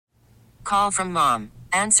Call from mom.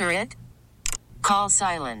 Answer it. Call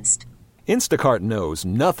silenced. Instacart knows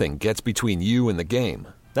nothing gets between you and the game.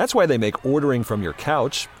 That's why they make ordering from your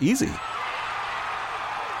couch easy.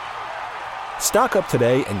 Stock up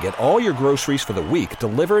today and get all your groceries for the week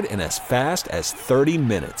delivered in as fast as 30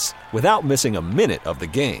 minutes without missing a minute of the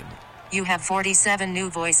game. You have 47 new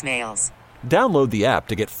voicemails. Download the app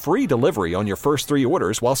to get free delivery on your first 3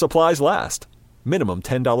 orders while supplies last. Minimum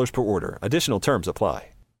 $10 per order. Additional terms apply.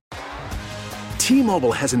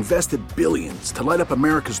 T-Mobile has invested billions to light up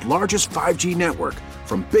America's largest 5G network,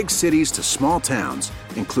 from big cities to small towns,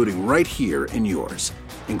 including right here in yours.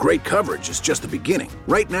 And great coverage is just the beginning.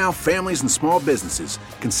 Right now, families and small businesses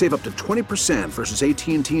can save up to 20% versus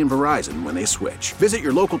AT&T and Verizon when they switch. Visit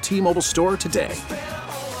your local T-Mobile store today.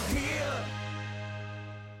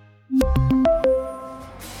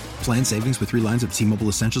 Plan savings with 3 lines of T-Mobile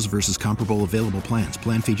Essentials versus comparable available plans.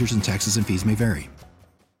 Plan features and taxes and fees may vary.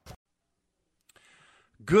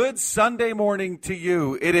 Good Sunday morning to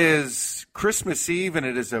you. It is Christmas Eve, and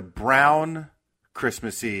it is a brown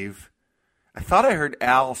Christmas Eve. I thought I heard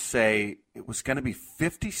Al say it was going to be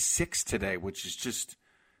 56 today, which is just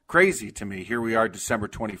crazy to me. Here we are, December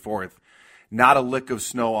 24th. Not a lick of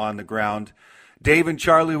snow on the ground. Dave and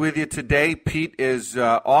Charlie with you today. Pete is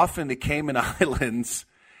off in the Cayman Islands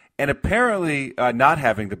and apparently not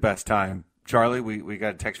having the best time. Charlie, we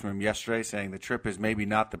got a text from him yesterday saying the trip is maybe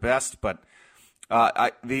not the best, but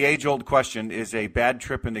the age-old question, is a bad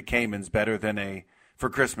trip in the Caymans better than for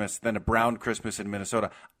Christmas than a brown Christmas in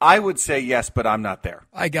Minnesota? I would say yes, but I'm not there.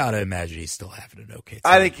 I got to imagine he's still having an okay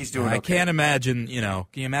time. I think he's doing okay. I can't imagine, can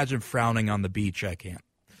you imagine frowning on the beach? I can't.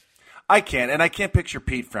 I can't, and I can't picture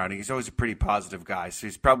Pete frowning. He's always a pretty positive guy, so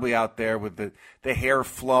he's probably out there with the hair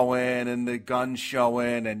flowing and the gun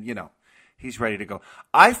showing, and, he's ready to go.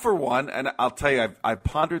 I, for one, and I'll tell you, I've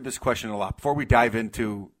pondered this question a lot. Before we dive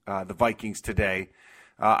into the Vikings today,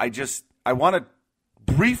 I want to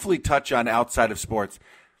briefly touch on outside of sports.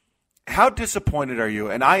 How disappointed are you?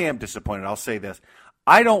 And I am disappointed. I'll say this.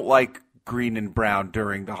 I don't like green and brown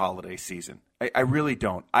during the holiday season. I really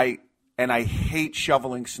don't. I hate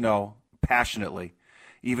shoveling snow passionately,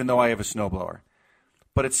 even though I have a snowblower.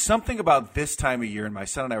 But it's something about this time of year, and my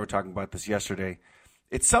son and I were talking about this yesterday.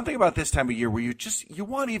 It's something about this time of year where you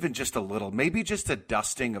want even just a little, maybe just a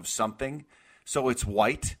dusting of something so it's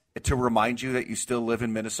white to remind you that you still live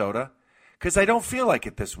in Minnesota. Because I don't feel like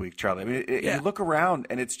it this week, Charlie. I mean, you look around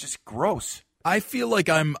and it's just gross. I feel like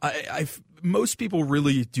most people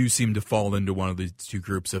really do seem to fall into one of the two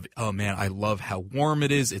groups of, oh, man, I love how warm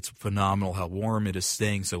it is. It's phenomenal how warm it is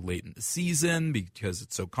staying so late in the season because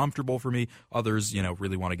it's so comfortable for me. Others,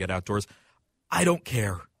 really want to get outdoors. I don't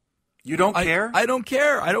care. You don't care? I don't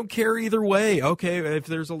care. I don't care either way. Okay, if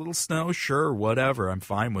there's a little snow, sure, whatever. I'm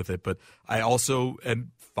fine with it. But I also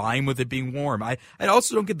am fine with it being warm. I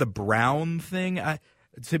also don't get the brown thing.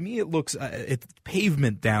 To me, it looks it's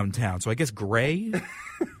pavement downtown, so I guess gray.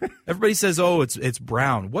 Everybody says, "Oh, it's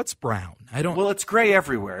brown." What's brown? I don't. Well, it's gray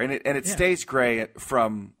everywhere, and it stays gray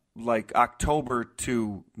from like October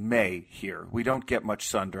to May here. We don't get much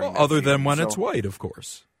sun during that other season, than when it's white, of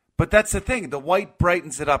course. But that's the thing. The white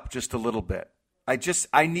brightens it up just a little bit.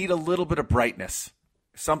 I need a little bit of brightness,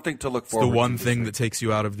 something to look forward to. It's the one thing that takes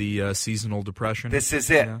you out of the seasonal depression. This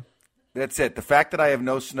is it. Yeah. That's it. The fact that I have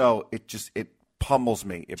no snow, it pummels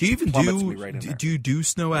me. It plummets me right in there. Do you do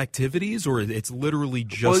snow activities, or it's literally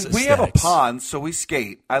just we have a pond, so we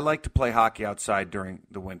skate. I like to play hockey outside during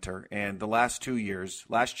the winter, and the last 2 years,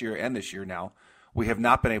 last year and this year now, we have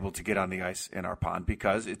not been able to get on the ice in our pond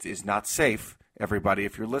because it is not safe. Everybody,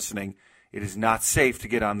 if you're listening, it is not safe to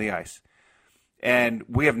get on the ice. And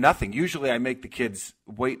we have nothing. Usually I make the kids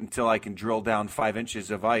wait until I can drill down 5 inches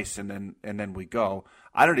of ice, and then we go.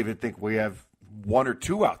 I don't even think we have 1 or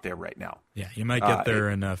 2 out there right now. Yeah, you might get there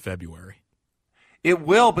in February. It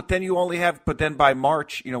will, but then you only have – but then by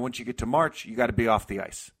March, once you get to March, you got to be off the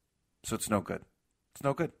ice. So it's no good. It's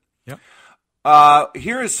no good. Yep.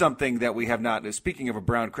 Here is something that we have not – speaking of a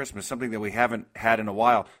brown Christmas, something that we haven't had in a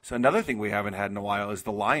while. So another thing we haven't had in a while is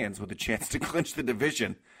the Lions with a chance to clinch the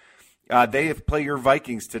division. They have play your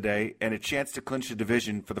Vikings today and a chance to clinch the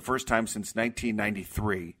division for the first time since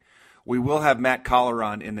 1993. We will have Matt Collar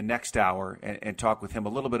on in the next hour and talk with him a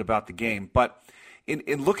little bit about the game. But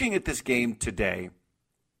in looking at this game today,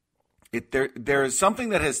 there is something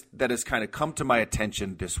that has kind of come to my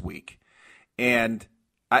attention this week. And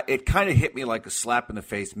it kind of hit me like a slap in the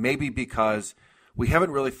face, maybe because we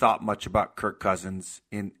haven't really thought much about Kirk Cousins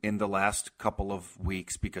in the last couple of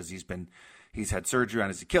weeks because he's had surgery on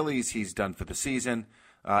his Achilles. He's done for the season.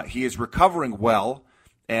 He is recovering well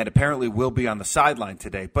and apparently will be on the sideline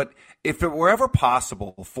today. But if it were ever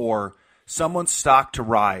possible for someone's stock to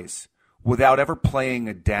rise without ever playing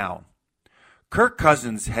a down. Kirk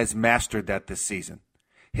Cousins has mastered that this season.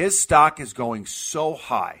 His stock is going so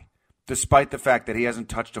high, despite the fact that he hasn't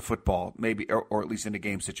touched a football, maybe, or at least in a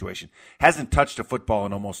game situation, hasn't touched a football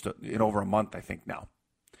in over a month, I think now.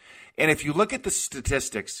 And if you look at the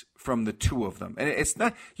statistics from the two of them, and it's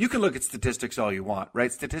not, you can look at statistics all you want,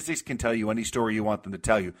 right? Statistics can tell you any story you want them to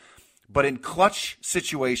tell you. But in clutch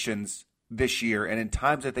situations this year, and in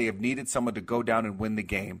times that they have needed someone to go down and win the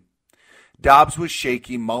game, Dobbs was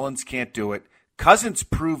shaky. Mullins can't do it. Cousins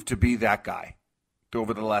proved to be that guy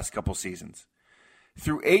over the last couple seasons.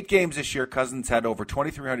 Through 8 games this year, Cousins had over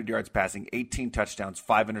 2,300 yards passing, 18 touchdowns,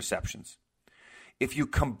 5 interceptions. If you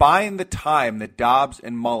combine the time that Dobbs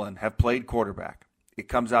and Mullen have played quarterback, it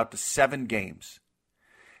comes out to 7 games.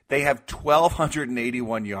 They have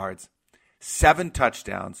 1,281 yards, 7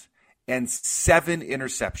 touchdowns, and 7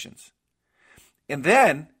 interceptions. And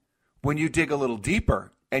then when you dig a little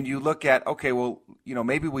deeper and you look at, okay, well,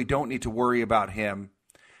 maybe we don't need to worry about him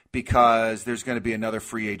because there's going to be another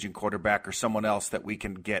free agent quarterback or someone else that we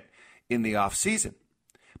can get in the offseason.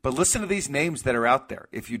 But listen to these names that are out there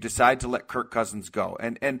if you decide to let Kirk Cousins go.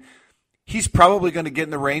 And he's probably going to get in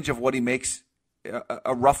the range of what he makes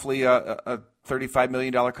roughly a $35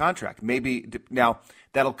 million contract. Maybe now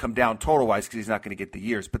that'll come down total-wise because he's not going to get the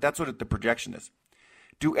years. But that's what the projection is.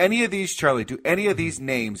 Do any of these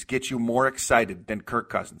names get you more excited than Kirk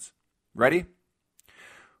Cousins? Ready?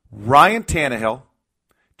 Ryan Tannehill,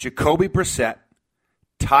 Jacoby Brissett,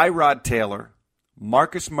 Tyrod Taylor,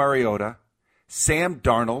 Marcus Mariota, Sam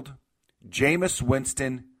Darnold, Jameis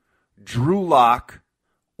Winston, Drew Lock,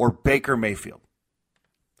 or Baker Mayfield.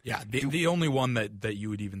 Yeah, the only one that you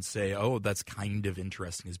would even say, oh, that's kind of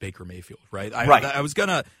interesting is Baker Mayfield, right? Right. I was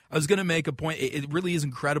gonna make a point. It really is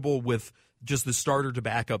incredible with just the starter to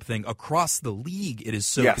backup thing across the league. It is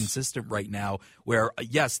so consistent right now. Where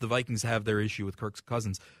yes, the Vikings have their issue with Kirk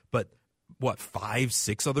Cousins, but 5,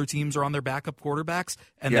 6 other teams are on their backup quarterbacks,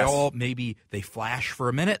 and they all they flash for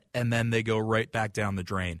a minute and then they go right back down the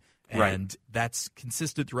drain. And that's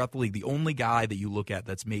consistent throughout the league. The only guy that you look at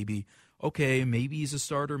that's maybe he's a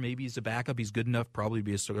starter, maybe he's a backup, he's good enough, probably to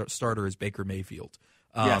be a starter is Baker Mayfield.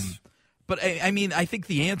 But I think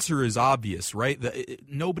the answer is obvious, right?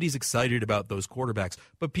 Nobody's excited about those quarterbacks,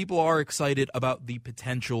 but people are excited about the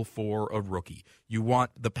potential for a rookie. You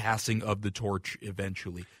want the passing of the torch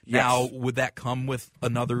eventually. Yes. Now, would that come with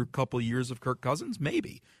another couple of years of Kirk Cousins?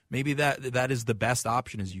 Maybe. Maybe that is the best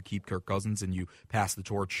option is you keep Kirk Cousins and you pass the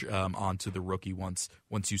torch on to the rookie once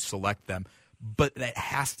you select them. But that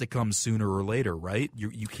has to come sooner or later, right?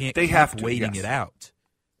 You can't keep waiting it out.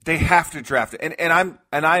 They have to draft it, and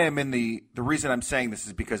I am in the reason I'm saying this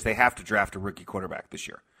is because they have to draft a rookie quarterback this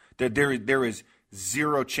year. There is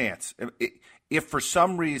zero chance if for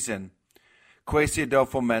some reason Kwesi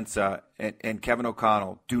Adolfo-Mensah and Kevin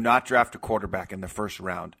O'Connell do not draft a quarterback in the first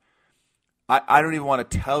round. I don't even want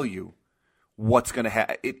to tell you what's going to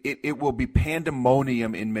happen. It will be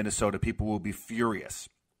pandemonium in Minnesota. People will be furious.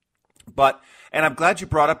 And I'm glad you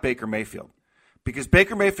brought up Baker Mayfield. Because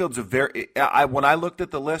Baker Mayfield's when I looked at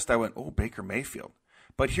the list, I went, oh, Baker Mayfield.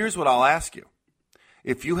 But here's what I'll ask you.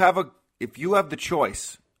 If you have the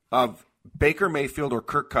choice of Baker Mayfield or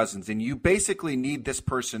Kirk Cousins, and you basically need this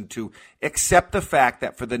person to accept the fact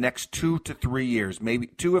that for the next 2 to 3 years, maybe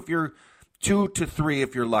 2 to 3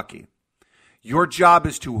 if you're lucky, your job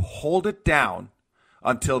is to hold it down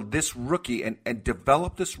until this rookie and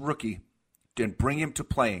develop this rookie and bring him to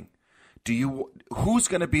playing. Who's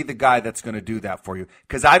going to be the guy that's going to do that for you?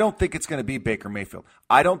 Because I don't think it's going to be Baker Mayfield.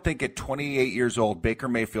 I don't think at 28 years old, Baker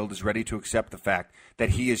Mayfield is ready to accept the fact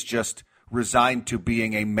that he is just resigned to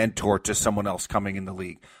being a mentor to someone else coming in the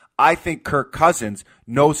league. I think Kirk Cousins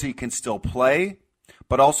knows he can still play,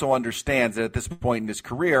 but also understands that at this point in his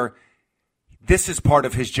career, this is part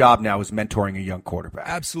of his job now is mentoring a young quarterback.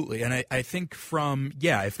 Absolutely. And I think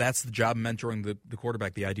if that's the job mentoring the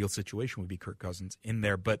quarterback, the ideal situation would be Kirk Cousins in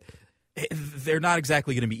there. But they're not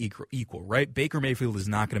exactly going to be equal, right? Baker Mayfield is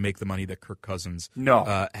not going to make the money that Kirk Cousins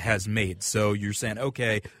has made. So you're saying,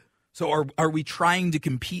 okay, so are we trying to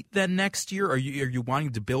compete then next year? Are you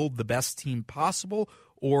wanting to build the best team possible,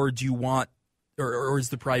 or do you want, or is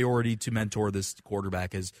the priority to mentor this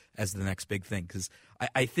quarterback as the next big thing? Because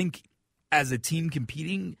I think as a team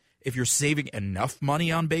competing, if you're saving enough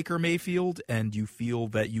money on Baker Mayfield and you feel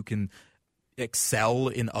that you can excel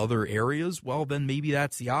in other areas, well, then maybe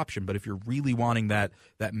that's the option. But if you're really wanting that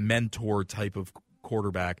mentor type of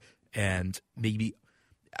quarterback, and maybe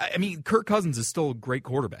I mean, Kirk Cousins is still a great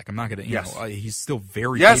quarterback. I'm not going to, you know, he's still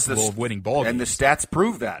very capable of winning ball games. And the stats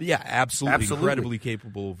prove that. Yeah, absolutely. Incredibly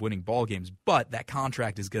capable of winning ball games. But that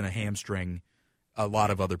contract is going to hamstring a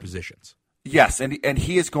lot of other positions. Yes, and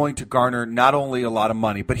he is going to garner not only a lot of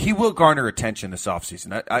money, but he will garner attention this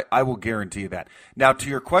offseason. I will guarantee you that. Now, to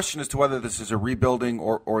your question as to whether this is a rebuilding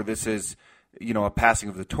or this is, you know, a passing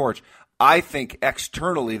of the torch, I think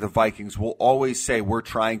externally the Vikings will always say we're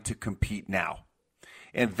trying to compete now.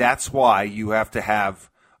 And that's why you have to have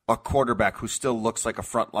a quarterback who still looks like a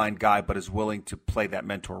frontline guy but is willing to play that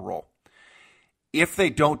mentor role. If they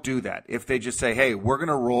don't do that, if they just say, hey, we're going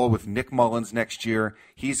to roll with Nick Mullins next year,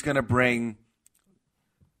 he's going to bring,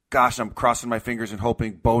 gosh, I'm crossing my fingers and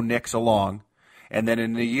hoping Bo Nix along, and then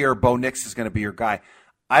in a year, Bo Nix is going to be your guy.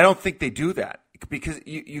 I don't think they do that because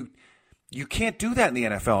you can't do that in the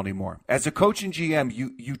NFL anymore. As a coach and GM,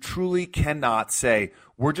 you truly cannot say,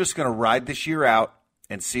 we're just going to ride this year out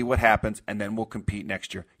and see what happens, and then we'll compete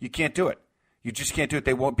next year. You can't do it. You just can't do it.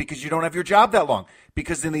 They won't because you don't have your job that long.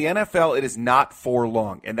 Because in the NFL, it is not for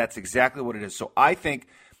long, and that's exactly what it is. So I think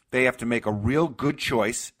they have to make a real good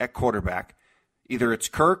choice at quarterback. Either it's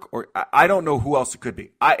Kirk or I don't know who else it could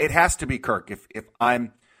be. It has to be Kirk if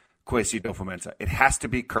I'm Kwesi Adofo-Mensah. It has to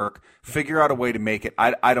be Kirk. Figure out a way to make it.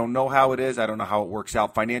 I don't know how it is. I don't know how it works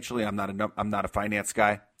out financially. I'm not a finance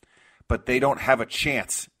guy. But they don't have a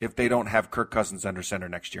chance if they don't have Kirk Cousins under center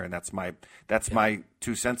next year, and that's my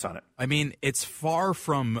 2 cents on it. I mean, it's far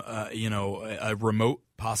from a remote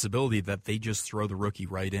possibility that they just throw the rookie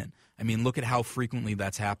right in. I mean, look at how frequently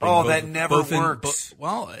that's happening. Oh, that never works.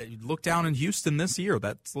 Look down in Houston this year.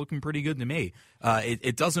 That's looking pretty good to me.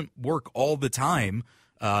 It doesn't work all the time.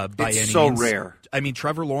 By it's any so means. rare. I mean,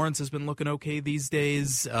 Trevor Lawrence has been looking okay these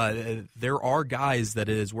days. There are guys that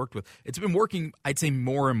it has worked with. It's been working, I'd say,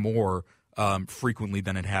 more and more frequently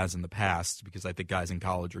than it has in the past because I think guys in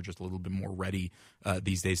college are just a little bit more ready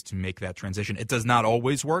these days to make that transition. It does not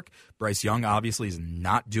always work. Bryce Young obviously is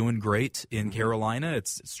not doing great in Carolina.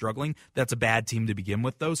 It's struggling. That's a bad team to begin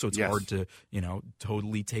with, though, so it's hard to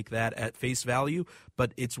totally take that at face value.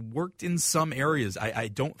 But it's worked in some areas. I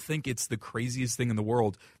don't think it's the craziest thing in the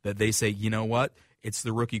world that they say, you know what, it's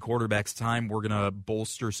the rookie quarterback's time. We're going to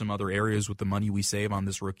bolster some other areas with the money we save on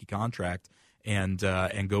this rookie contract and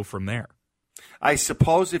go from there. I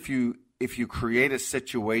suppose if you create a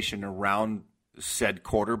situation around said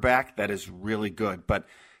quarterback, that is really good. But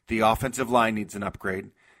the offensive line needs an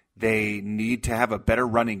upgrade. They need to have a better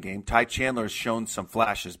running game. Ty Chandler has shown some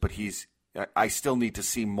flashes, but I still need to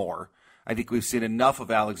see more. I think we've seen enough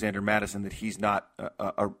of Alexander Mattison that he's not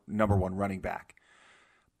a number one running back.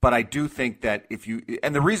 But I do think that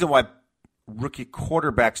and the reason why rookie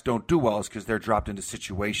quarterbacks don't do well is because they're dropped into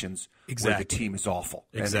situations where the team is awful.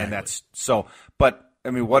 Exactly. And that's so. But I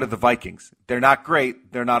mean, what are the Vikings? They're not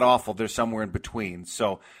great. They're not awful. They're somewhere in between.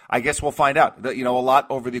 So I guess we'll find out. A lot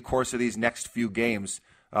over the course of these next few games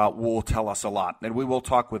will tell us a lot. And we will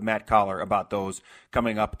talk with Matt Collar about those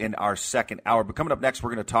coming up in our second hour. But coming up next,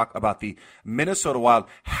 we're going to talk about the Minnesota Wild.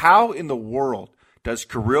 How in the world does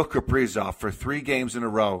Kirill Kaprizov for 3 games in a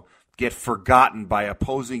row get forgotten by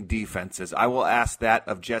opposing defenses? I will ask that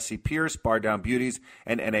of Jessi Pierce, Bar Down Beauties,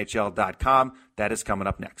 and NHL.com. That is coming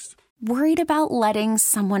up next. Worried about letting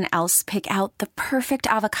someone else pick out the perfect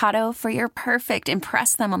avocado for your perfect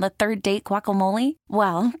impress them on the third date guacamole?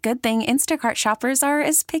 Well, good thing Instacart shoppers are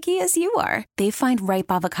as picky as you are. They find ripe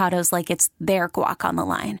avocados like it's their guac on the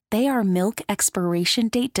line. They are milk expiration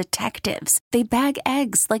date detectives. They bag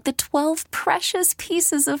eggs like the 12 precious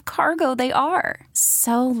pieces of cargo they are.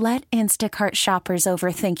 So let Instacart shoppers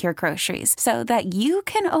overthink your groceries so that you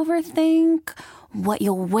can overthink what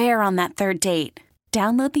you'll wear on that third date.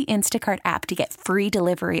 Download the Instacart app to get free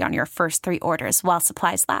delivery on your first 3 orders while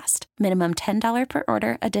supplies last. Minimum $10 per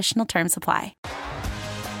order. Additional terms apply.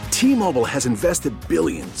 T-Mobile has invested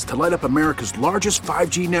billions to light up America's largest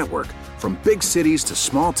 5G network, from big cities to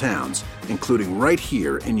small towns, including right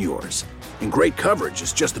here in yours. And great coverage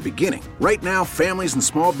is just the beginning. Right now, families and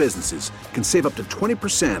small businesses can save up to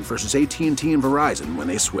 20% versus AT&T and Verizon when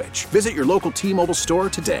they switch. Visit your local T-Mobile store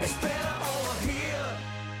today.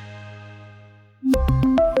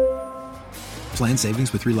 Plan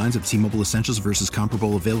savings with 3 lines of T-Mobile Essentials versus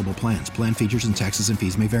comparable available plans. Plan features and taxes and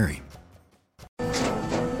fees may vary.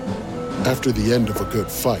 After the end of a good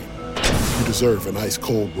fight, you deserve an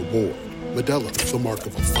ice-cold reward. Modelo is the mark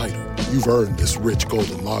of a fighter. You've earned this rich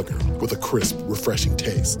golden lager with a crisp, refreshing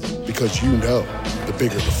taste. Because you know, the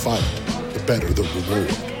bigger the fight, the better the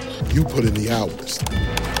reward. You put in the hours,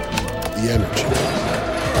 the energy,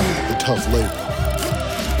 the tough labor.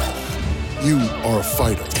 You are a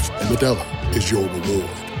fighter, and Modelo is your reward.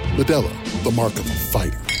 Modelo, the mark of a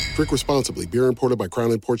fighter. Drink responsibly. Beer imported by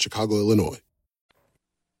Crown Imports, Chicago, Illinois.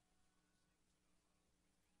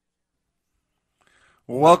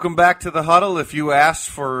 Welcome back to the Huddle. If you asked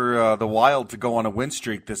for the Wild to go on a win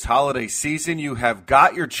streak this holiday season, you have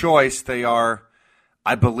got your choice. They are,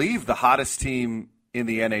 I believe, the hottest team in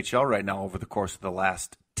the NHL right now over the course of the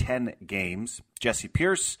last 10 games. Jessi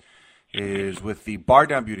Pierce is with the Bar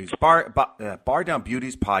Down Beauties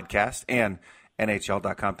podcast and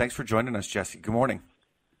NHL.com. Thanks for joining us, Jessi. Good morning.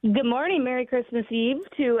 Good morning. Merry Christmas Eve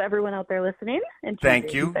to everyone out there listening. And to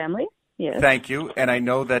Thank your you. Family. Yes. Thank you. And I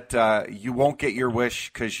know that you won't get your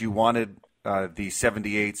wish because you wanted the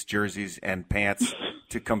 78s jerseys and pants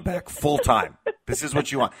to come back full time. This is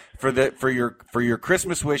what you want. For your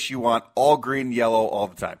Christmas wish, you want all green and yellow all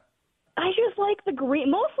the time. I just like the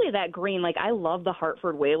green, mostly that green. Like, I love the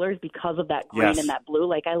Hartford Whalers because of that green and that blue.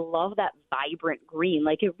 Like, I love that vibrant green.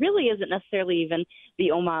 Like, it really isn't necessarily even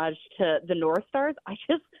the homage to the North Stars.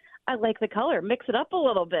 I like the color. Mix it up a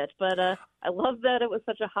little bit. But I love that it was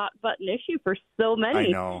such a hot button issue for so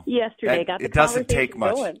many yesterday. Got the it doesn't take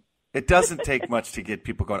much. Going. It doesn't take much to get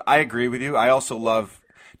people going. I agree with you. I also love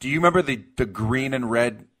 – do you remember the green and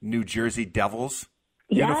red New Jersey Devils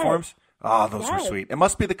uniforms? Oh, those were sweet. It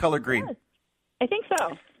must be the color green. Yes. I think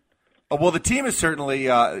so. Well, the team is certainly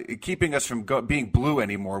keeping us from being blue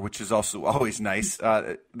anymore, which is also always nice.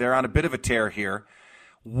 They're on a bit of a tear here.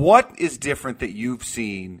 What is different that you've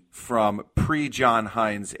seen from pre-John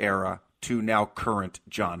Hines era to now current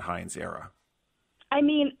John Hines era? I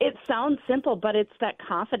mean, it sounds simple, but it's that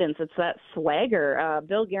confidence. It's that swagger.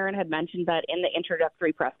 Bill Guerin had mentioned that in the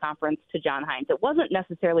introductory press conference to John Hines. It wasn't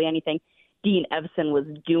necessarily anything Dean Evson was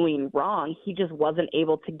doing wrong. He just wasn't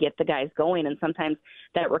able to get the guys going, and sometimes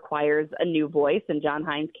that requires a new voice, and John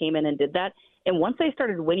Hines came in and did that. And once they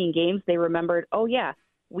started winning games, they remembered, oh, yeah,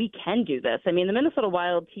 we can do this. I mean, the Minnesota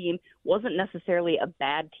Wild team wasn't necessarily a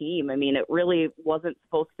bad team. I mean, it really wasn't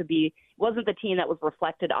supposed to be, wasn't the team that was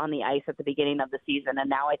reflected on the ice at the beginning of the season. And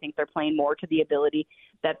now I think they're playing more to the ability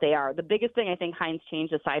that they are. The biggest thing I think Hines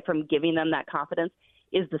changed, aside from giving them that confidence,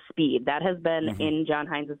 is the speed. That has been in John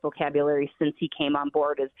Hines' vocabulary since he came on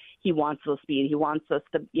board. Is he wants the speed. He wants us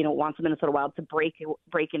to, wants the Minnesota Wild to break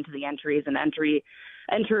into the entries and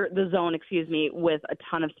enter the zone, with a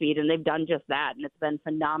ton of speed. And they've done just that. And it's been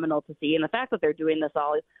phenomenal to see. And the fact that they're doing this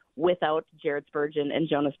all without Jared Spurgeon and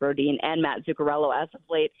Jonas Brodin and Matt Zuccarello as of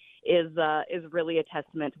late is really a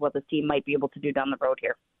testament to what this team might be able to do down the road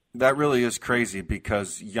here. That really is crazy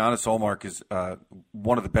because Jonas Ullmark is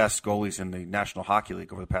one of the best goalies in the National Hockey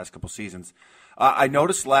League over the past couple seasons. I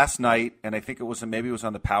noticed last night, and I think it was on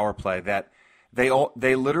the power play, that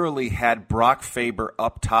they literally had Brock Faber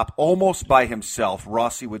up top almost by himself.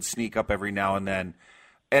 Rossi would sneak up every now and then.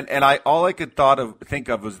 And all I could think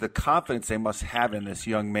of was the confidence they must have in this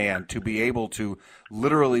young man to be able to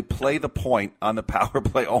literally play the point on the power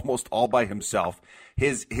play almost all by himself.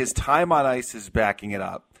 His time on ice is backing it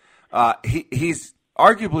up. He's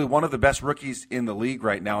arguably one of the best rookies in the league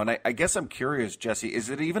right now. And I guess I'm curious, Jessi, is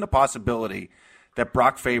it even a possibility that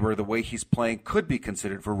Brock Faber, the way he's playing, could be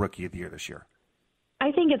considered for Rookie of the Year this year?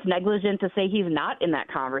 I think it's negligent to say he's not in that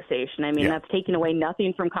conversation. I mean, that's taking away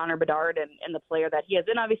nothing from Connor Bedard and the player that he is.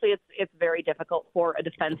 And obviously it's very difficult for a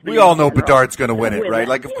defenseman. We all know Bedard's going to win it, right?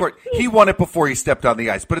 Like, of course, he won it before he stepped on the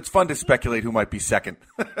ice, but it's fun to speculate who might be second.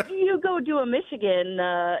 You go do a Michigan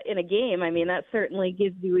in a game. I mean, that certainly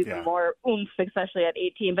gives you even more oomph, especially at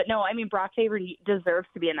 18. But no, I mean, Brock Faber deserves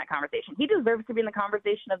to be in that conversation. He deserves to be in the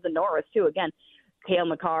conversation of the Norris, too. Again, Cale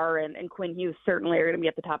Makar and Quinn Hughes certainly are going to be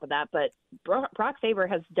at the top of that. But Brock Faber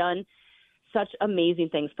has done such amazing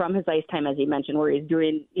things from his ice time, as he mentioned, where he's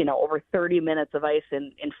doing, over 30 minutes of ice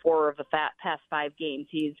in 4 of the past 5 games.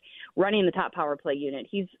 He's running the top power play unit.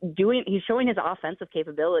 He's showing his offensive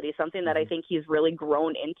capability, something that I think he's really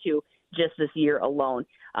grown into just this year alone.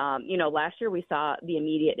 Last year we saw the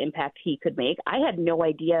immediate impact he could make. I had no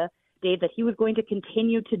idea, Dave, that he was going to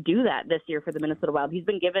continue to do that this year for the Minnesota Wild. He's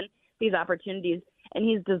been given these opportunities, and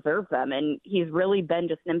he's deserved them, and he's really been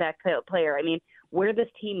just an impact player. I mean, where this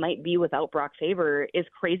team might be without Brock Faber is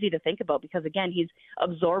crazy to think about because, again, he's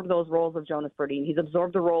absorbed those roles of Jonas Brodin. He's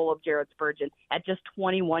absorbed the role of Jared Spurgeon at just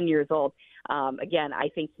 21 years old. Again, I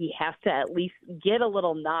think he has to at least get a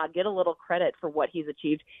little nod, get a little credit for what he's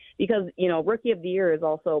achieved because, Rookie of the Year is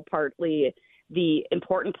also partly the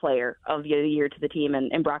important player of the year to the team,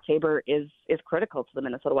 and Brock Faber is critical to the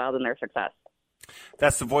Minnesota Wild and their success.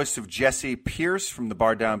 That's the voice of Jessi Pierce from the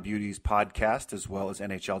Bar Down Beauties podcast, as well as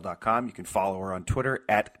NHL.com. You can follow her on Twitter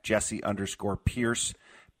at Jessi_Pierce,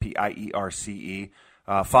 Pierce.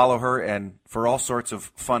 Follow her and for all sorts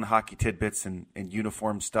of fun hockey tidbits and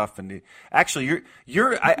uniform stuff. And actually,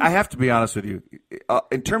 I have to be honest with you.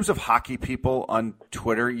 In terms of hockey people on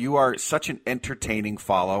Twitter, you are such an entertaining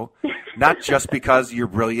follow. Not just because you're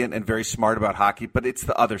brilliant and very smart about hockey, but it's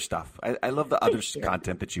the other stuff. I love the other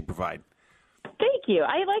content that you provide. Thank you.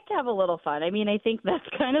 I like to have a little fun. I mean, I think that's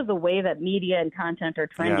kind of the way that media and content are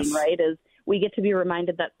trending, right? Is we get to be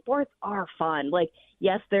reminded that sports are fun. Like,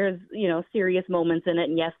 yes, there's, serious moments in it,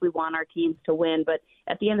 and yes, we want our teams to win, but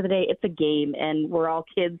at the end of the day, it's a game, and we're all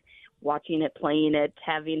kids watching it, playing it,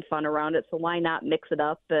 having fun around it, so why not mix it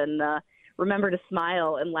up and remember to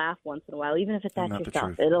smile and laugh once in a while, even if it's at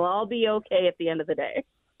yourself. It'll all be okay at the end of the day.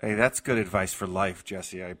 Hey, that's good advice for life,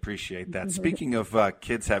 Jessi. I appreciate that. Speaking of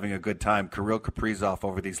kids having a good time, Kirill Kaprizov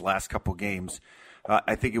over these last couple games,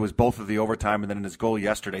 I think it was both of the overtime and then in his goal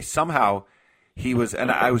yesterday, somehow he was, and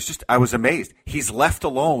I was amazed. He's left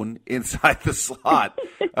alone inside the slot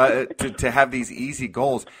to have these easy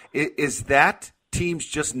goals. Is that teams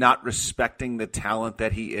just not respecting the talent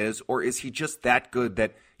that he is, or is he just that good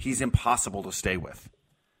that he's impossible to stay with?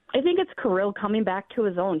 I think it's Kirill coming back to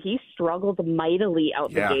his own. He struggled mightily out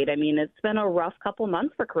the gate. I mean, it's been a rough couple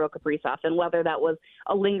months for Kirill Kaprizov, and whether that was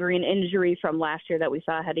a lingering injury from last year that we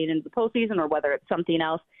saw heading into the postseason or whether it's something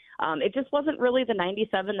else, it just wasn't really the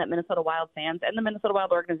 97 that Minnesota Wild fans and the Minnesota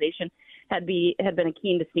Wild organization had been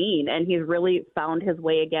keen to seeing, and he's really found his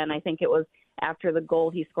way again. I think it was after the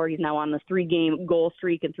goal he scored. He's now on the 3-game goal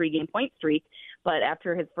streak and 3-game point streak. But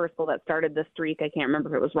after his first goal that started the streak, I can't remember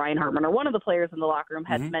if it was Ryan Hartman or one of the players in the locker room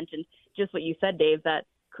had mentioned just what you said, Dave, that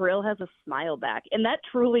Kirill has a smile back. And that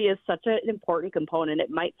truly is such an important component. It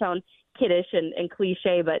might sound kiddish and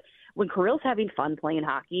cliche, but when Kirill's having fun playing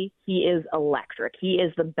hockey, he is electric. He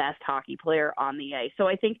is the best hockey player on the ice. So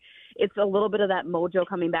I think it's a little bit of that mojo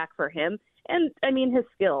coming back for him. And, I mean, his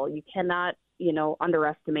skill, you cannot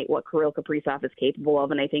underestimate what Kirill Kaprizov is capable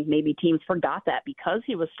of. And I think maybe teams forgot that because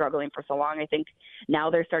he was struggling for so long. I think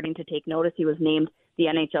now they're starting to take notice. He was named the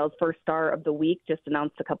NHL's first star of the week, just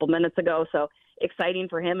announced a couple minutes ago. So exciting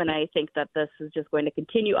for him. And I think that this is just going to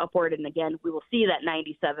continue upward. And again, we will see that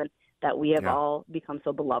 97 that we have all become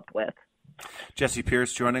so beloved with. Jessi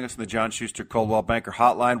Pierce joining us in the John Schuster Coldwell Banker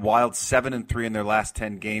Hotline. Wild 7-3 in their last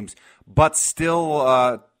 10 games, but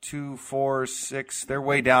still 2, 4, 6. They're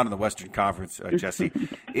way down in the Western Conference, Jessi.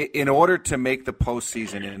 In order to make the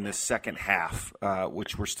postseason in this second half,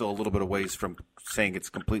 which we're still a little bit of ways from saying it's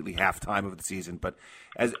completely halftime of the season, but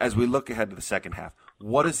as we look ahead to the second half,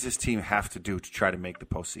 what does this team have to do to try to make the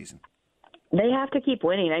postseason? They have to keep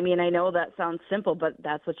winning. I mean, I know that sounds simple, but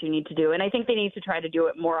that's what you need to do. And I think they need to try to do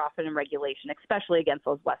it more often in regulation, especially against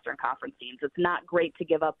those Western Conference teams. It's not great to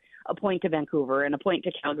give up a point to Vancouver and a point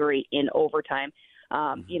to Calgary in overtime.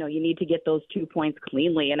 You need to get those 2 points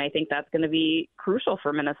cleanly, and I think that's going to be crucial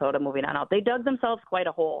for Minnesota moving on out. They dug themselves quite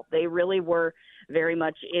a hole. They really were very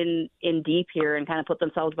much in deep here and kind of put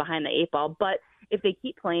themselves behind the 8 ball. But if they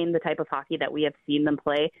keep playing the type of hockey that we have seen them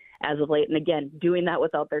play as of late, and again, doing that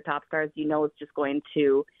without their top stars, it's just going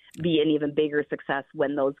to be an even bigger success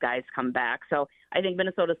when those guys come back. So I think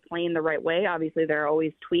Minnesota's playing the right way. Obviously, there are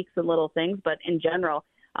always tweaks and little things, but in general,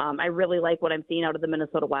 I really like what I'm seeing out of the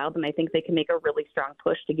Minnesota Wild, and I think they can make a really strong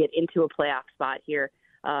push to get into a playoff spot here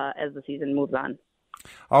as the season moves on.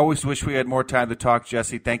 Always wish we had more time to talk,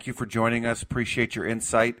 Jessi. Thank you for joining us. Appreciate your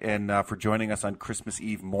insight and for joining us on Christmas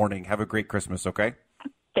Eve morning. Have a great Christmas, okay?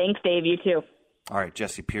 Thanks, Dave. You too. All right,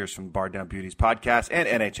 Jessi Pierce from the Bar Down Beauties podcast and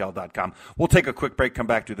NHL.com. We'll take a quick break, come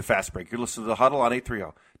back to the fast break. You're listening to The Huddle on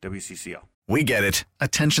 830 WCCO. We get it.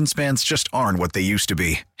 Attention spans just aren't what they used to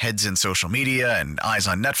be. Heads in social media and eyes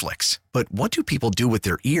on Netflix. But what do people do with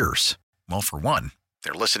their ears? Well, for one,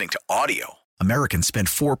 they're listening to audio. Americans spend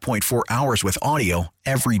 4.4 hours with audio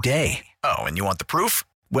every day. Oh, and you want the proof?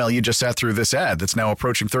 Well, you just sat through this ad that's now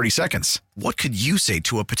approaching 30 seconds. What could you say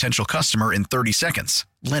to a potential customer in 30 seconds?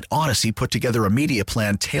 Let Odyssey put together a media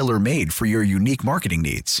plan tailor-made for your unique marketing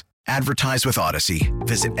needs. Advertise with Odyssey.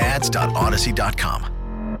 Visit ads.odyssey.com.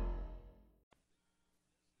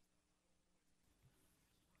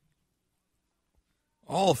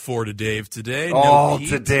 All 4 to Dave today. All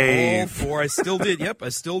to Dave. All 4. I still did. Yep, I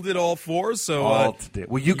still did all 4. So all to Dave.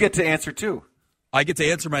 Well, you get to answer too. I get to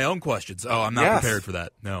answer my own questions. Oh, I'm not prepared for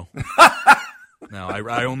that. No. No,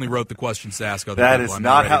 I only wrote the questions to ask other people. That is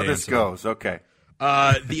not how this goes. Okay.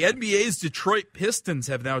 The NBA's Detroit Pistons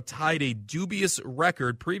have now tied a dubious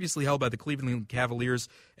record previously held by the Cleveland Cavaliers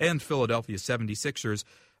and Philadelphia 76ers.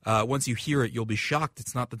 Once you hear it, you'll be shocked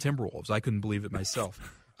it's not the Timberwolves. I couldn't believe it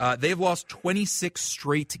myself. They've lost 26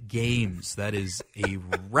 straight games. That is a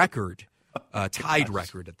record, tied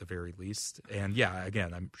record at the very least. And, yeah,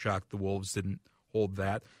 again, I'm shocked the Wolves didn't hold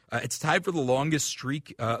that. It's tied for the longest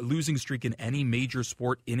streak, losing streak in any major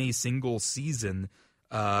sport in a single season.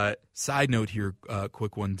 Side note here,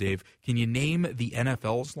 quick one, Dave. Can you name the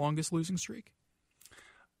NFL's longest losing streak?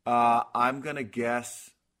 I'm going to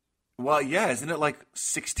guess. Well, yeah, isn't it like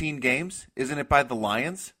 16 games? Isn't it by the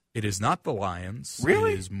Lions? It is not the Lions.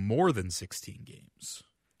 Really? It is more than 16 games.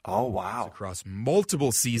 Oh, wow. It's across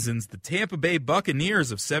multiple seasons. The Tampa Bay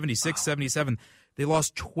Buccaneers of 76-77, they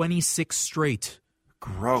lost 26 straight.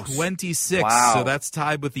 Gross. 26. Wow. So that's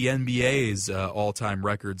tied with the NBA's all-time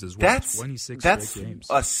records as well. 26 straight games. That's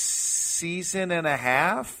a season and a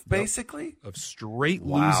half, basically? Of straight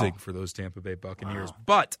losing for those Tampa Bay Buccaneers. Wow.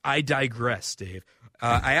 But I digress, Dave.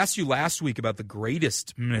 I asked you last week about the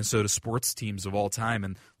greatest Minnesota sports teams of all time,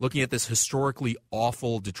 and looking at this historically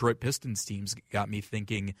awful Detroit Pistons teams got me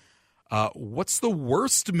thinking, what's the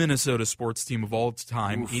worst Minnesota sports team of all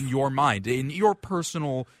time in your mind, in your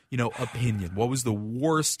personal, opinion? What was the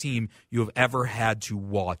worst team you have ever had to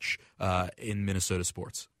watch in Minnesota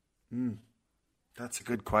sports? That's a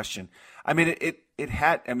good question. I mean,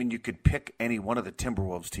 you could pick any one of the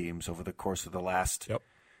Timberwolves teams over the course of the last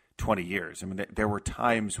 20 years. I mean, there were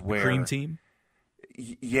times where the Cream Team.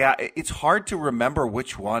 Yeah, it's hard to remember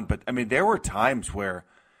which one, but I mean, there were times where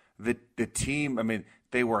the team. I mean,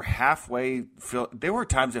 they were halfway. There were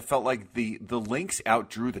times it felt like the Lynx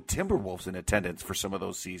outdrew the Timberwolves in attendance for some of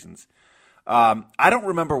those seasons. I don't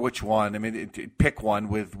remember which one. I mean, pick one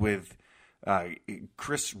with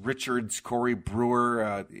Chris Richards, Corey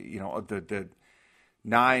Brewer. The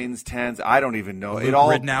 9s, 10s. I don't even know. It all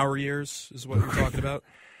Ridnour years is what you're talking about.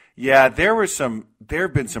 Yeah, there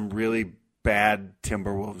have been some really bad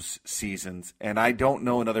Timberwolves seasons, and I don't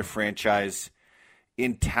know another franchise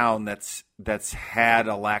in town that's had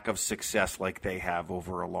a lack of success like they have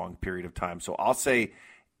over a long period of time. So I'll say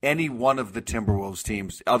any one of the Timberwolves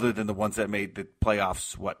teams, other than the ones that made the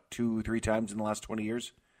playoffs, 2-3 times in the last 20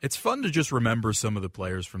 years? It's fun to just remember some of the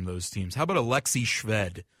players from those teams. How about Alexei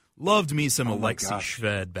Shved? Loved me some Alexei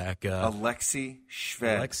Shved back. Alexei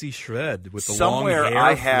Shved. Alexei Shved with the long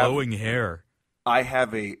hair, flowing hair. I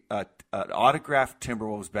have an autographed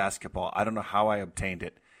Timberwolves basketball. I don't know how I obtained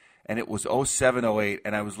it. And it was 07-08,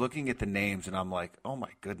 and I was looking at the names, and I'm like, oh, my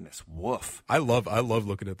goodness, woof. I love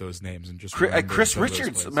looking at those names. And just Chris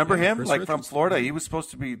Richards, remember him? Chris Richards? From Florida. He was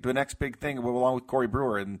supposed to be the next big thing along with Corey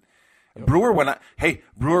Brewer. And Brewer won an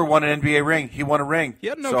NBA ring. He won a ring. He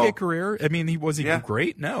had an okay career. I mean, he wasn't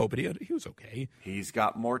great, no, but he was okay. He's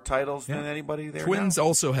got more titles than anybody there. Twins now.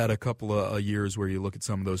 Also had a couple of years where you look at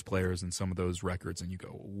some of those players and some of those records, and you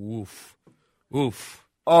go, oof, oof.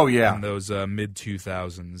 Oh yeah, in those mid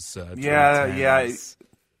 2000s. I mean,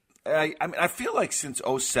 I feel like since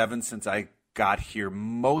 07, since I got here,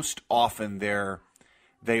 most often they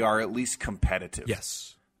are at least competitive.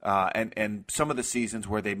 Yes. And some of the seasons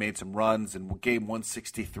where they made some runs and game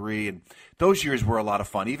 163, and those years were a lot of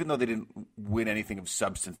fun. Even though they didn't win anything of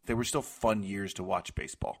substance, they were still fun years to watch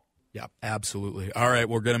baseball. Yeah, absolutely. All right,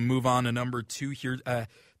 we're going to move on to number 2 here.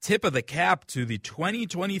 Tip of the cap to the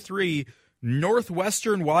 2023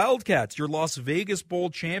 Northwestern Wildcats, your Las Vegas Bowl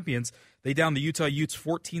champions. They downed the Utah Utes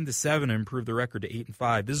 14-7 and improved the record to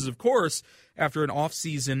 8-5. This is, of course, after an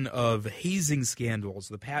offseason of hazing scandals,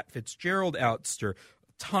 the Pat Fitzgerald ouster,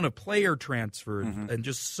 ton of player transfers, and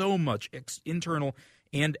just so much internal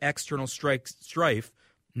and external strife.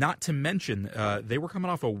 Not to mention, they were coming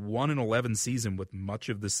off a 1-11 season with much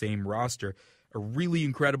of the same roster. A really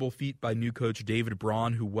incredible feat by new coach David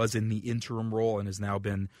Braun, who was in the interim role and has now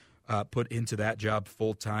been put into that job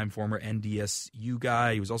full-time. Former NDSU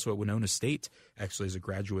guy. He was also at Winona State, actually, as a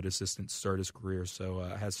graduate assistant to start his career, so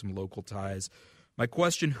has some local ties. My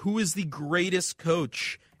question, who is the greatest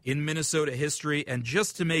coach in Minnesota history? And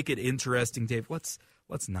just to make it interesting, Dave, let's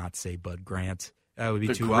not say Bud Grant. That would be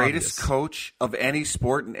too obvious. The greatest coach of any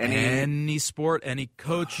sport in any sport, any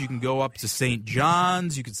coach. You can go up to St.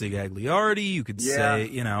 John's. You could say Gagliardi. You could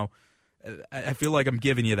say, I feel like I'm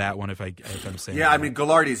giving you that one if I'm saying. Yeah, I mean,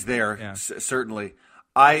 Gallardi's there, certainly.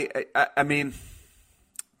 I mean,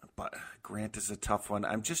 but Grant is a tough one.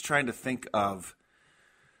 I'm just trying to think of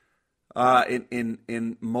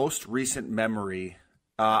in most recent memory.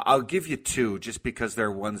 I'll give you 2 just because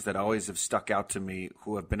they're ones that always have stuck out to me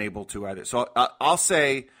who have been able to either. So I'll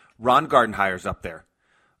say Ron Gardenhire's up there.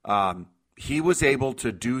 He was able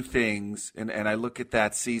to do things, and I look at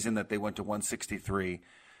that season that they went to 163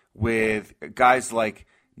 with guys like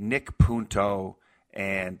Nick Punto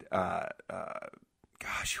and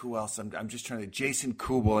who else? I'm just trying to Jason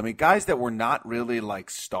Kubel. I mean, guys that were not really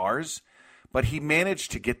like stars, but he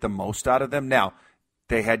managed to get the most out of them. Now,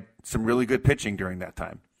 they had some really good pitching during that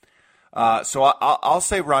time. So I'll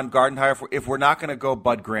say Ron Gardenhire if we're not going to go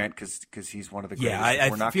Bud Grant because he's one of the greatest.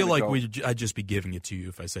 Yeah, I feel like I'd just be giving it to you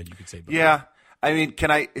if I said you could say Bud Grant. I mean,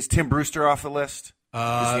 is Tim Brewster off the list?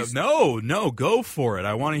 No, go for it.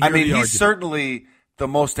 I want to hear I mean, the he's argument. certainly the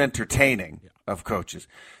most entertaining of coaches.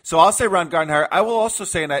 So I'll say Ron Gardenhire. I will also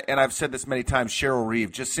say, and I've said this many times, Cheryl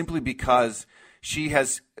Reeve, just simply because she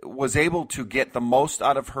was able to get the most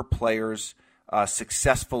out of her players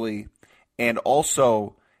successfully, and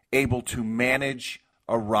also able to manage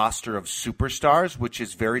a roster of superstars, which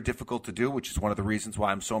is very difficult to do, which is one of the reasons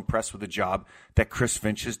why I'm so impressed with the job that Chris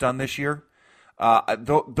Finch has done this year.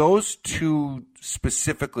 Those two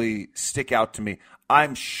specifically stick out to me.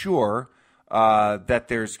 I'm sure that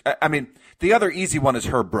there's – I mean, the other easy one is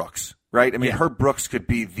Herb Brooks, right? I mean, Herb Brooks could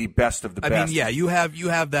be the best of the best. I mean, yeah, you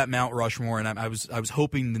have that Mount Rushmore, and I was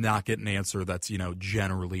hoping to not get an answer that's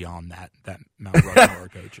generally on that Mount Rushmore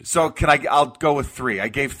coaches. So I'll go with 3. I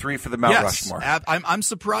gave 3 for the Mount Rushmore. I'm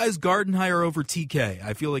surprised Gardenhire over TK.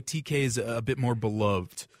 I feel like TK is a bit more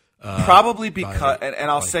beloved. Probably because,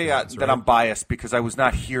 and I'll say that I'm biased because I was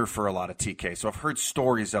not here for a lot of TK, so I've heard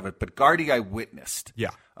stories of it. But Gardy, I witnessed. Yeah.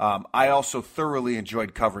 I also thoroughly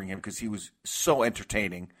enjoyed covering him because he was so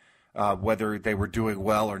entertaining, whether they were doing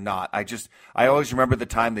well or not. I always remember the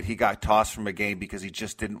time that he got tossed from a game because he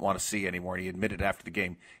just didn't want to see anymore. He admitted after the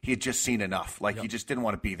game he had just seen enough. He just didn't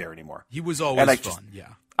want to be there anymore. He was always fun.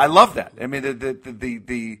 I love that. I mean,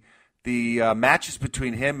 the matches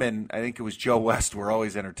between him and I think it was Joe West were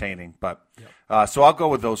always entertaining. But so I'll go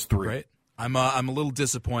with those 3. Great. I'm a little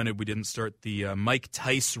disappointed we didn't start the Mike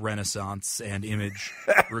Tice renaissance and image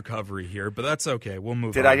recovery here, but that's okay. We'll move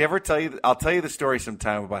on. Did I ever tell you? I'll tell you the story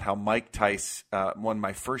sometime about how Mike Tice,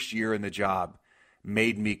 my first year in the job,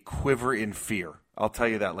 made me quiver in fear. I'll tell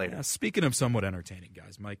you that later. Speaking of somewhat entertaining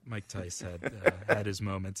guys, Mike Tice had his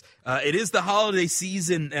moments. It is the holiday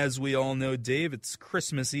season, as we all know, Dave. It's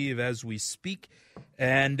Christmas Eve as we speak.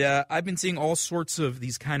 And I've been seeing all sorts of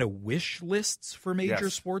these kind of wish lists for major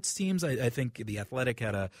sports teams. I think The Athletic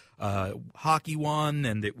had a hockey one,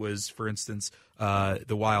 and it was, for instance, the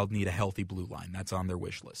Wild need a healthy blue line. That's on their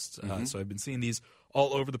wish list. So I've been seeing these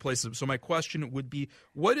all over the place. So my question would be,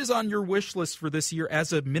 what is on your wish list for this year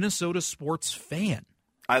as a Minnesota sports fan?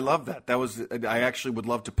 I love that. I actually would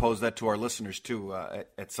love to pose that to our listeners too.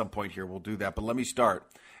 At some point here, we'll do that. But let me start.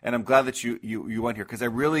 And I'm glad that you went here because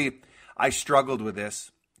I struggled with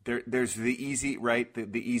this. There's the easy, right?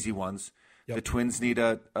 The easy ones. Yep. The Twins need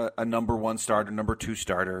a number 1 starter, number 2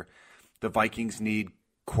 starter. The Vikings need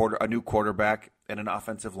a new quarterback and an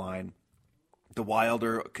offensive line. The Wild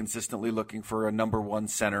are consistently looking for a number 1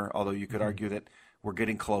 center, although you could argue that we're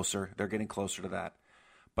getting closer. They're getting closer to that.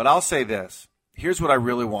 But I'll say this. Here's what I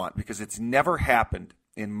really want, because it's never happened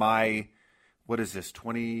in my,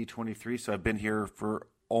 2023? So I've been here for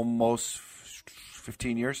almost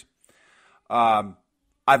 15 years. There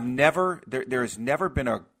has never been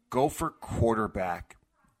a Gopher quarterback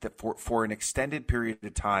that for an extended period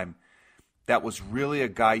of time that was really a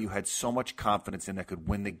guy you had so much confidence in that could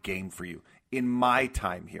win the game for you. In my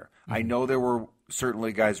time here, I know there were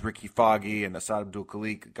certainly guys, Ricky Foggy and Asad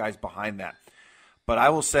Abdul-Khalik, guys behind that. But I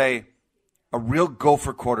will say a real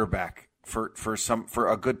Gopher quarterback for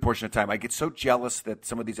a good portion of time. I get so jealous that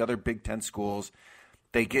some of these other Big Ten schools,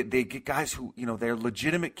 they get guys who, they're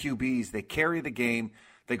legitimate QBs. They carry the game.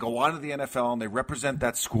 They go on to the NFL and they represent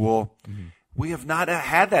that school. Mm-hmm. We have not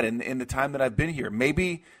had that in the time that I've been here.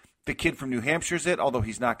 Maybe the kid from New Hampshire's it, although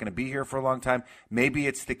he's not going to be here for a long time. Maybe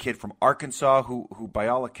it's the kid from Arkansas who by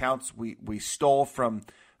all accounts, we stole from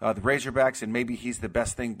the Razorbacks, and maybe he's the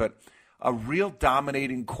best thing. But a real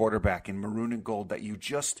dominating quarterback in maroon and gold that you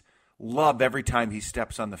just love every time he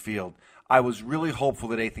steps on the field. I was really hopeful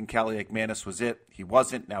that Ethan Kaliakmanis was it. He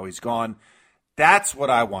wasn't. Now he's gone. That's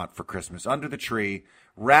what I want for Christmas. Under the tree,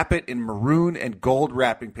 wrap it in maroon and gold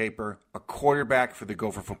wrapping paper, a quarterback for the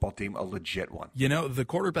Gopher football team, a legit one. The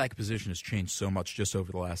quarterback position has changed so much just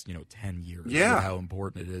over the last, 10 years. Yeah. How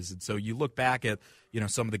important it is. And so you look back at,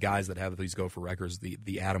 some of the guys that have these Gopher records,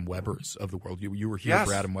 the Adam Webbers of the world. You were here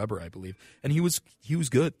for Adam Weber, I believe. And he was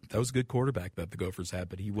good. That was a good quarterback that the Gophers had,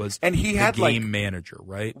 but he was the game manager,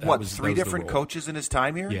 right? Three different coaches in his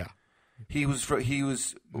time here? Yeah. Who was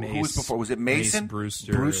before? Was it Mason?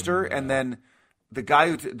 Brewster, and then the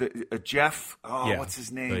guy who Jeff. What's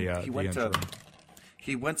his name?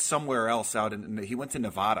 He went somewhere else he went to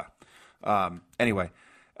Nevada. Anyway,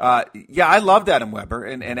 I loved Adam Weber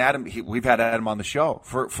and Adam. We've had Adam on the show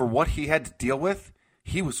for what he had to deal with.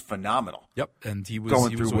 He was phenomenal. Yep, and he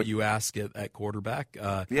was what you ask at quarterback.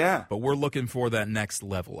 But we're looking for that next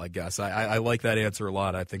level, I guess. I like that answer a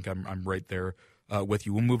lot. I think I'm right there with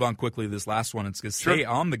you. We'll move on quickly to this last one. It's going to stay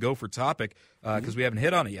on the Gopher topic because we haven't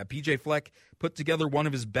hit on it yet. PJ Fleck put together one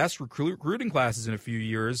of his best recruiting classes in a few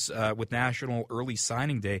years with National Early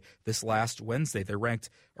Signing Day this last Wednesday. They're ranked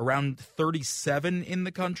around 37 in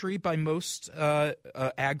the country by most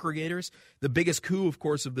aggregators. The biggest coup, of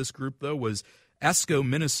course, of this group, though, was Esco,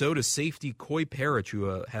 Minnesota safety Coy Parrish,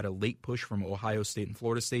 who had a late push from Ohio State and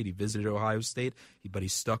Florida State. He visited Ohio State, but he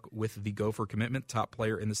stuck with the Gopher commitment, top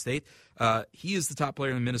player in the state. He is the top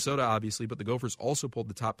player in Minnesota, obviously, but the Gophers also pulled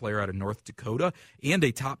the top player out of North Dakota and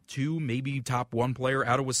a top 2, maybe top 1 player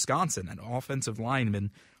out of Wisconsin, an offensive lineman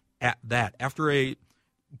at that. After a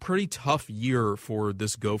pretty tough year for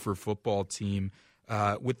this Gopher football team,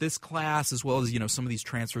 with this class, as well as some of these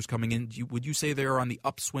transfers coming in, would you say they're on the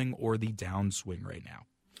upswing or the downswing right now?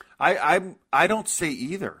 I don't say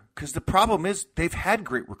either, because the problem is they've had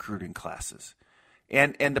great recruiting classes,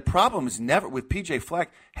 and the problem is never with PJ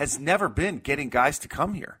Fleck has never been getting guys to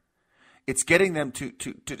come here. It's getting them to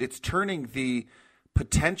it's turning the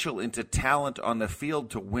potential into talent on the field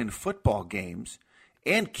to win football games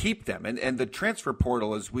and keep them. And the transfer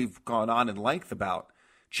portal, as we've gone on in length about,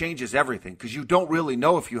 changes everything, because you don't really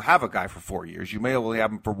know if you have a guy for 4 years. You may only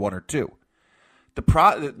have him for 1 or 2.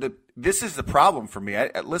 This is the problem for me.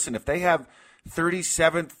 Listen, if they have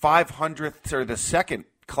 37th, 500th, or the second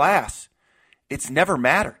class, it's never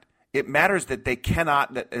mattered. It matters that they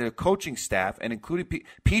cannot, that the coaching staff, and including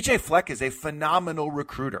PJ Fleck, is a phenomenal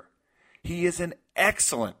recruiter. He is an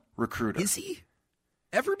excellent recruiter. Is he?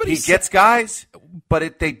 He gets guys,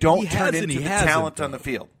 but they don't turn into the talent on the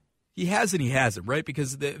field. He has and he hasn't, right?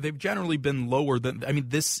 Because they've generally been lower than. I mean,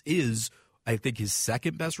 this is, I think, his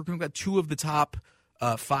second best recruiting class. 2 of the top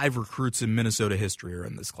 5 recruits in Minnesota history are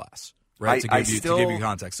in this class, right? To give you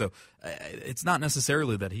context. So it's not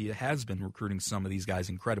necessarily that he has been recruiting some of these guys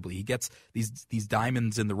incredibly. He gets these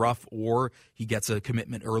diamonds in the rough, or he gets a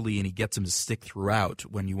commitment early and he gets them to stick throughout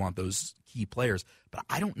when you want those key players. But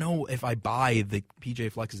I don't know if I buy the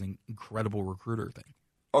PJ Fleck is an incredible recruiter thing.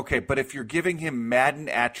 Okay, but if you're giving him Madden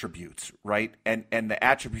attributes, right, and the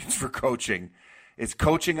attributes for coaching is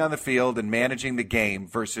coaching on the field and managing the game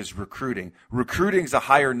versus recruiting. Recruiting's a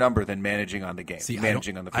higher number than managing on the game.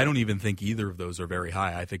 Managing on the field. I don't even think either of those are very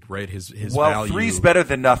high. I think his value. 3's better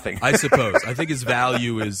than nothing. I suppose. I think his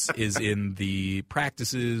value is in the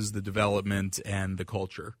practices, the development, and the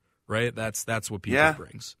culture. Right? That's what PJ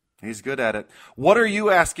brings. He's good at it. What are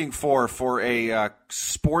you asking for a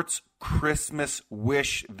sports Christmas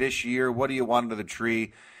wish this year? What do you want under the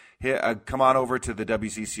tree? Come on over to the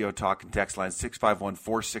WCCO Talk and Text line,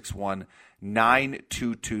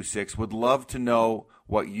 651-461-9226. Would love to know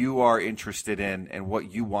what you are interested in and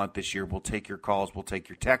what you want this year. We'll take your calls. We'll take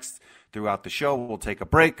your texts throughout the show. We'll take a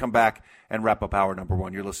break, come back, and wrap up hour number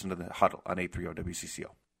 1. You're listening to the Huddle on 830 WCCO.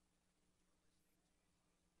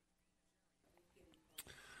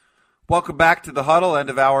 Welcome back to the Huddle, end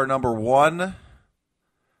of hour number 1.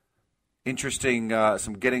 Interesting,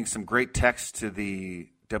 getting some great text to the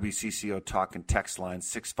WCCO Talk and Text line,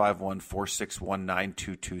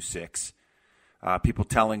 651-461-9226. People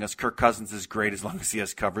telling us Kirk Cousins is great as long as he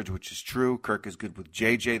has coverage, which is true. Kirk is good with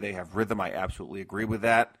JJ. They have rhythm. I absolutely agree with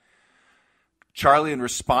that. Charlie, in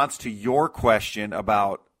response to your question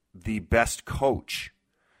about the best coach,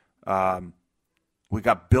 we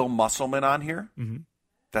got Bill Musselman on here. Mm-hmm.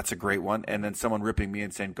 That's a great one. And then someone ripping me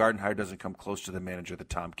and saying Gardenhire doesn't come close to the manager that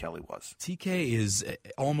Tom Kelly was. TK is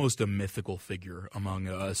almost a mythical figure among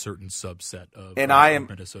a certain subset of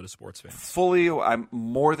Minnesota sports fans. I'm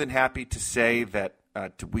more than happy to say that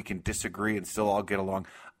we can disagree and still all get along.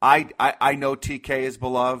 I know TK is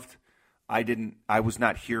beloved. I was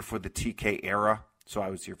not here for the TK era, so I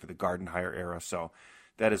was here for the Gardenhire era. So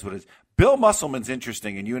that is what it is. Bill Musselman's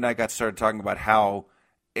interesting, and you and I got started talking about how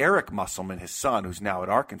Eric Musselman, his son, who's now at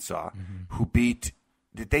Arkansas, who did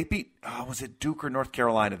they beat, was it Duke or North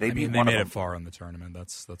Carolina? They beat one of them. They made it far in the tournament.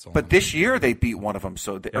 That's all. But this year they beat one of them,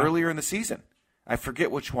 earlier in the season. I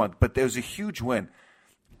forget which one, but there was a huge win.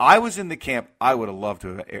 I was in the camp. I would have loved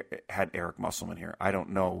to have had Eric Musselman here. I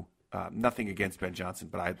don't know, nothing against Ben Johnson,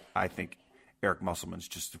 but I think Eric Musselman's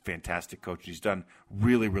just a fantastic coach. He's done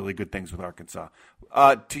really, really good things with Arkansas.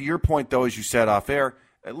 To your point, though, as you said off air,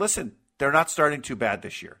 listen, they're not starting too bad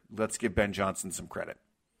this year. Let's give Ben Johnson some credit.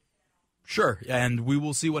 Sure, and we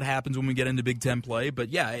will see what happens when we get into Big Ten play. But,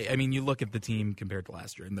 yeah, I mean, you look at the team compared to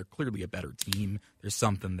last year, and they're clearly a better team. There's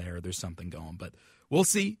something there. There's something going. But we'll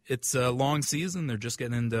see. It's a long season. They're just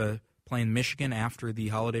getting into playing Michigan after the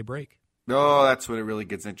holiday break. Oh, that's when it really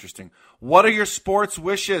gets interesting. What are your sports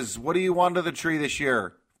wishes? What do you want under the tree this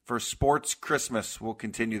year for Sports Christmas? We'll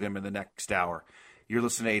continue them in the next hour. You're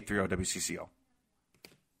listening to 830 WCCO.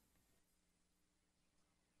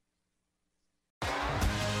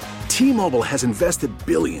 T-Mobile has invested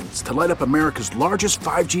billions to light up America's largest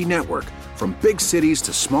 5G network, from big cities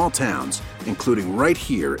to small towns, including right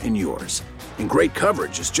here in yours. And great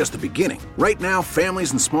coverage is just the beginning. Right now, families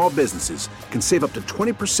and small businesses can save up to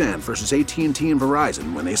 20% versus AT&T and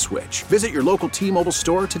Verizon when they switch. Visit your local T-Mobile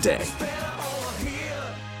store today.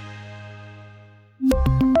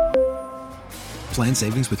 Plan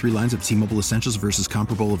savings with 3 lines of T-Mobile Essentials versus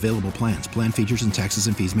comparable available plans. Plan features and taxes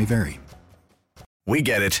and fees may vary. We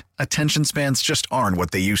get it. Attention spans just aren't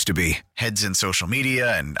what they used to be. Heads in social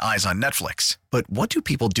media and eyes on Netflix. But what do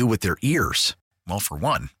people do with their ears? Well, for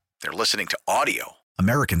one, they're listening to audio.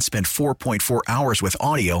 Americans spend 4.4 hours with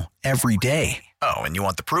audio every day. Oh, and you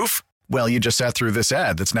want the proof? Well, you just sat through this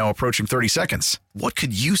ad that's now approaching 30 seconds. What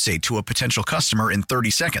could you say to a potential customer in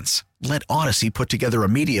 30 seconds? Let Odyssey put together a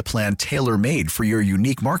media plan tailor-made for your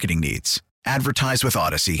unique marketing needs. Advertise with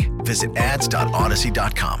Odyssey. Visit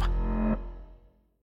ads.odyssey.com.